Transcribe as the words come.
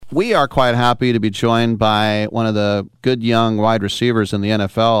we are quite happy to be joined by one of the good young wide receivers in the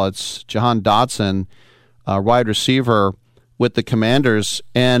NFL. It's Jahan Dotson, wide receiver with the Commanders.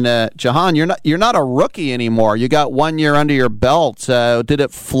 And Jahan, you're not a rookie anymore. You got 1 year under your belt. Did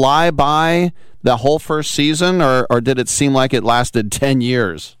it fly by the whole first season, or did it seem like it lasted 10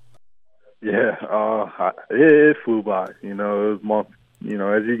 years? Yeah, it flew by. It was months.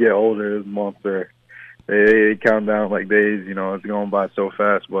 As you get older, those months they count down like days. It's going by so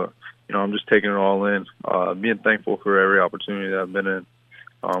fast. But I'm just taking it all in, being thankful for every opportunity that I've been in,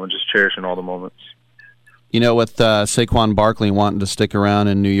 and just cherishing all the moments. With Saquon Barkley wanting to stick around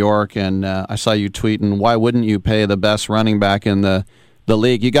in New York, and I saw you tweeting, why wouldn't you pay the best running back in the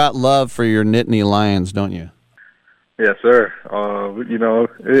league? You got love for your Nittany Lions, don't you? Yes, sir.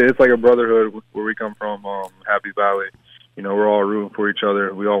 It's like a brotherhood where we come from, Happy Valley. We're all rooting for each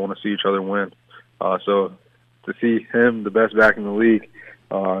other. We all want to see each other win. So to see him, the best back in the league,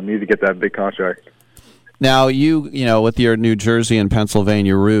 need to get that big contract. Now, with your New Jersey and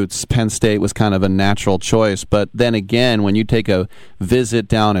Pennsylvania roots, Penn State was kind of a natural choice. But then again, when you take a visit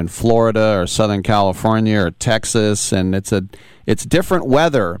down in Florida or Southern California or Texas, and it's different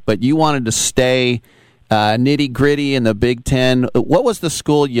weather, but you wanted to stay nitty-gritty in the Big Ten. What was the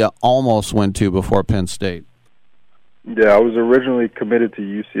school you almost went to before Penn State? Yeah, I was originally committed to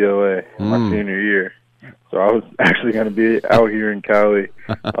UCLA my senior year. So I was actually going to be out here in Cali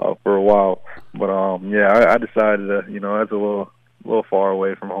for a while. But, I decided that, that's a little far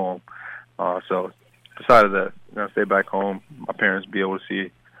away from home. So decided to stay back home. My parents be able to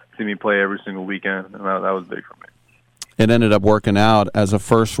see me play every single weekend, and that was big for me. It ended up working out as a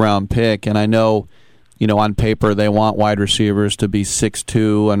first-round pick, and I know, on paper they want wide receivers to be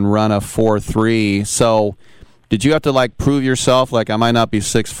 6'2" and run a 4.3. So did you have to, prove yourself? I might not be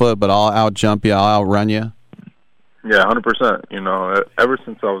 6 foot, but I'll out-jump you, I'll outrun you? Yeah, 100%. Ever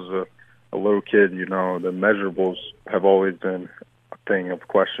since I was a little kid, the measurables have always been a thing of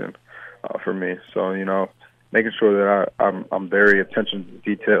question for me. So, making sure that I'm very attention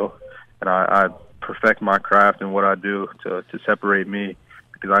to detail, and I perfect my craft and what I do to separate me,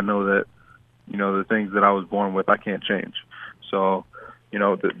 because I know that, the things that I was born with, I can't change. So,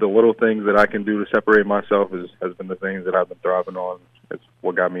 the little things that I can do to separate myself has been the things that I've been thriving on. It's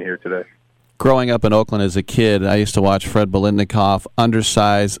what got me here today. Growing up in Oakland as a kid, I used to watch Fred Biletnikoff,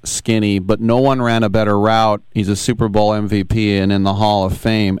 undersized, skinny, but no one ran a better route. He's a Super Bowl MVP and in the Hall of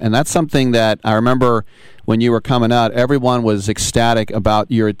Fame. And that's something that I remember when you were coming out, everyone was ecstatic about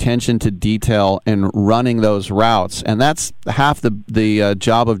your attention to detail and running those routes. And that's half the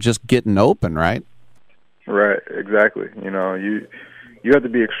job of just getting open, right? Right, exactly. You have to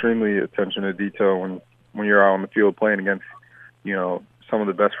be extremely attention to detail when you're out on the field playing against, some of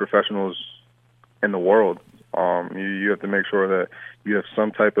the best professionals in the world. You have to make sure that you have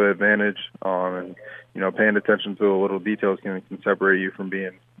some type of advantage, and paying attention to the little details can separate you from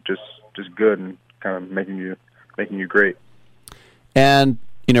being just good and kind of making you great. And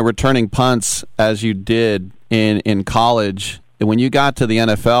returning punts as you did in college. When you got to the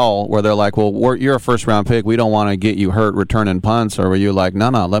NFL, where they're like, well, you're a first-round pick, we don't want to get you hurt returning punts, or were you like, no,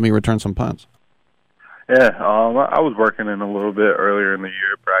 let me return some punts? Yeah, I was working in a little bit earlier in the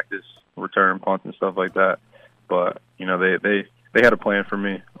year, practice, return punts and stuff like that. But, they had a plan for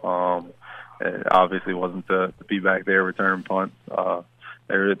me. It obviously wasn't to be back there returning punts.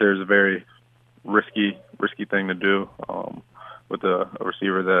 There's a very risky thing to do with a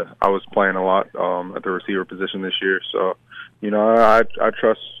receiver that I was playing a lot at the receiver position this year. So, I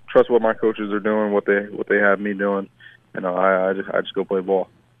trust what my coaches are doing, what they have me doing, and I just go play ball.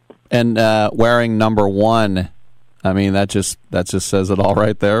 And wearing number 1, I mean, that just says it all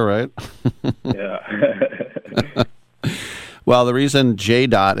right there, right? Yeah. Well, the reason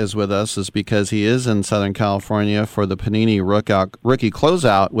J-Dot is with us is because he is in Southern California for the Panini Rookie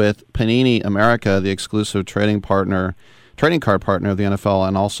Closeout with Panini America, the exclusive trading card partner of the NFL,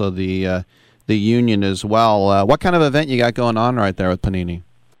 and also the union as well. What kind of event you got going on right there with Panini?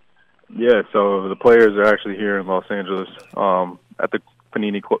 Yeah, so the players are actually here in Los Angeles at the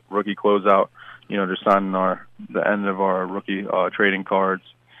Panini Rookie Closeout. Just signing the end of our rookie trading cards.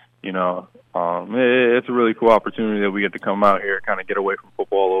 It's a really cool opportunity that we get to come out here, kind of get away from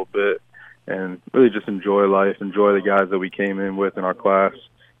football a little bit, and really just enjoy life, enjoy the guys that we came in with in our class,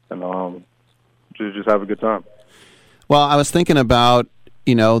 and just have a good time. Well, I was thinking about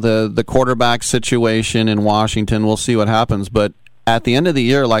the quarterback situation in Washington. We'll see what happens, but at the end of the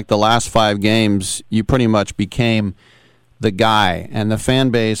year, like the last 5 games, you pretty much became the guy, and the fan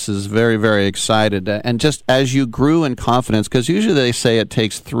base is very, very excited. And just as you grew in confidence, because usually they say it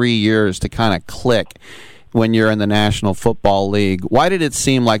takes 3 years to kind of click, when you're in the National Football League. Why did it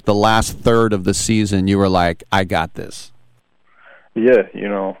seem like the last third of the season you were like, I got this? Yeah,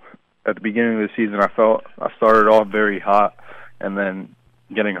 at the beginning of the season, I started off very hot, and then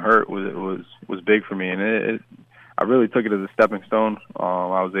getting hurt was big for me, and I really took it as a stepping stone.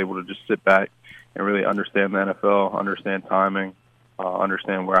 I was able to just sit back and really understand the NFL, understand timing,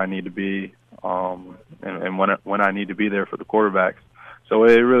 understand where I need to be, and when I need to be there for the quarterbacks. So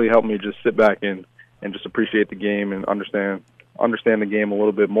it really helped me just sit back and just appreciate the game and understand the game a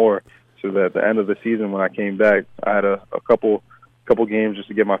little bit more, so that at the end of the season when I came back, I had a couple games just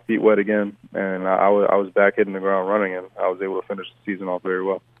to get my feet wet again, and I was back hitting the ground running, and I was able to finish the season off very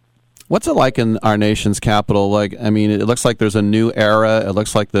well. What's it like in our nation's capital? It looks like there's a new era. It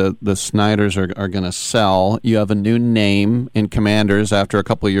looks like the Snyders are going to sell. You have a new name in Commanders after a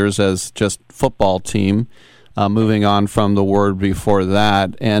couple of years as just football team, moving on from the word before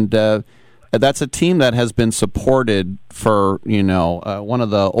that. And that's a team that has been supported for, one of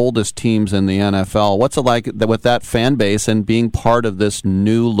the oldest teams in the NFL. What's it like with that fan base and being part of this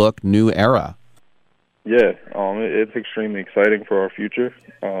new look, new era? Yeah, it's extremely exciting for our future.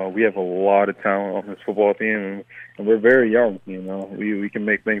 We have a lot of talent on this football team, and we're very young. We can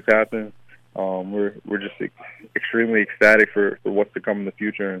make things happen. We're just extremely ecstatic for what's to come in the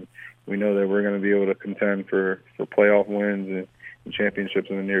future, and we know that we're going to be able to contend for playoff wins and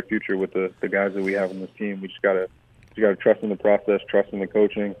championships in the near future with the guys that we have on this team. We just gotta trust in the process, trust in the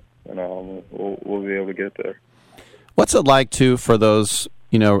coaching, and we'll be able to get there. What's it like too for those?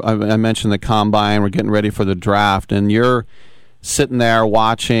 I mentioned the combine. We're getting ready for the draft, and you're sitting there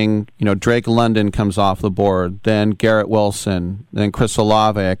watching. Drake London comes off the board, then Garrett Wilson, then Chris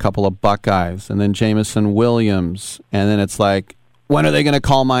Olave, a couple of Buckeyes, and then Jameson Williams, and then it's like, when are they going to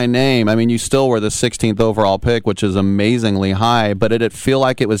call my name? I mean, you still were the 16th overall pick, which is amazingly high, but did it feel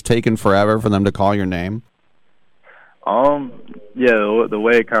like it was taking forever for them to call your name? Yeah, the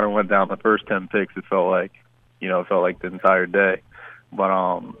way it kind of went down, the first 10 picks, it felt like the entire day.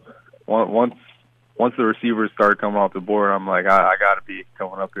 But once the receivers started coming off the board, I'm like, I got to be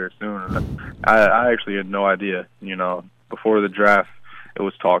coming up here soon. And I actually had no idea. Before the draft, it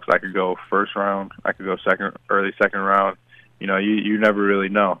was talks. I could go first round, I could go early second round. You never really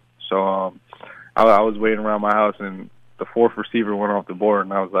know. So I was waiting around my house, and the fourth receiver went off the board,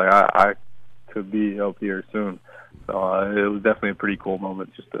 and I was like, I could be up here soon. So it was definitely a pretty cool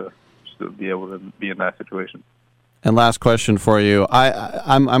moment just to be able to be in that situation. And last question for you.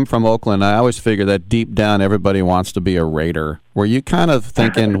 I'm from Oakland. I always figure that deep down everybody wants to be a Raider. Were you kind of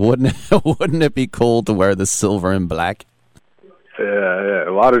thinking, wouldn't it be cool to wear the silver and black? Yeah,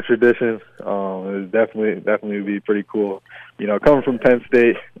 a lot of tradition. It would definitely be pretty cool. Coming from Penn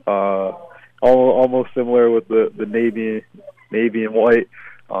State, almost similar with the navy and white.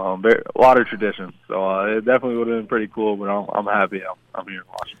 A lot of tradition. So it definitely would have been pretty cool. But I'm happy I'm here in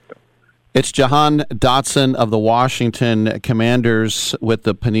Washington. It's Jahan Dotson of the Washington Commanders with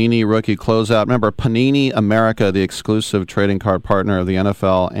the Panini Rookie Closeout. Remember, Panini America, the exclusive trading card partner of the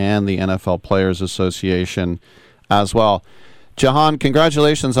NFL and the NFL Players Association as well. Jahan,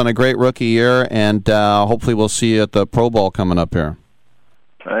 congratulations on a great rookie year, and hopefully we'll see you at the Pro Bowl coming up here.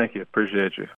 Thank you. Appreciate you.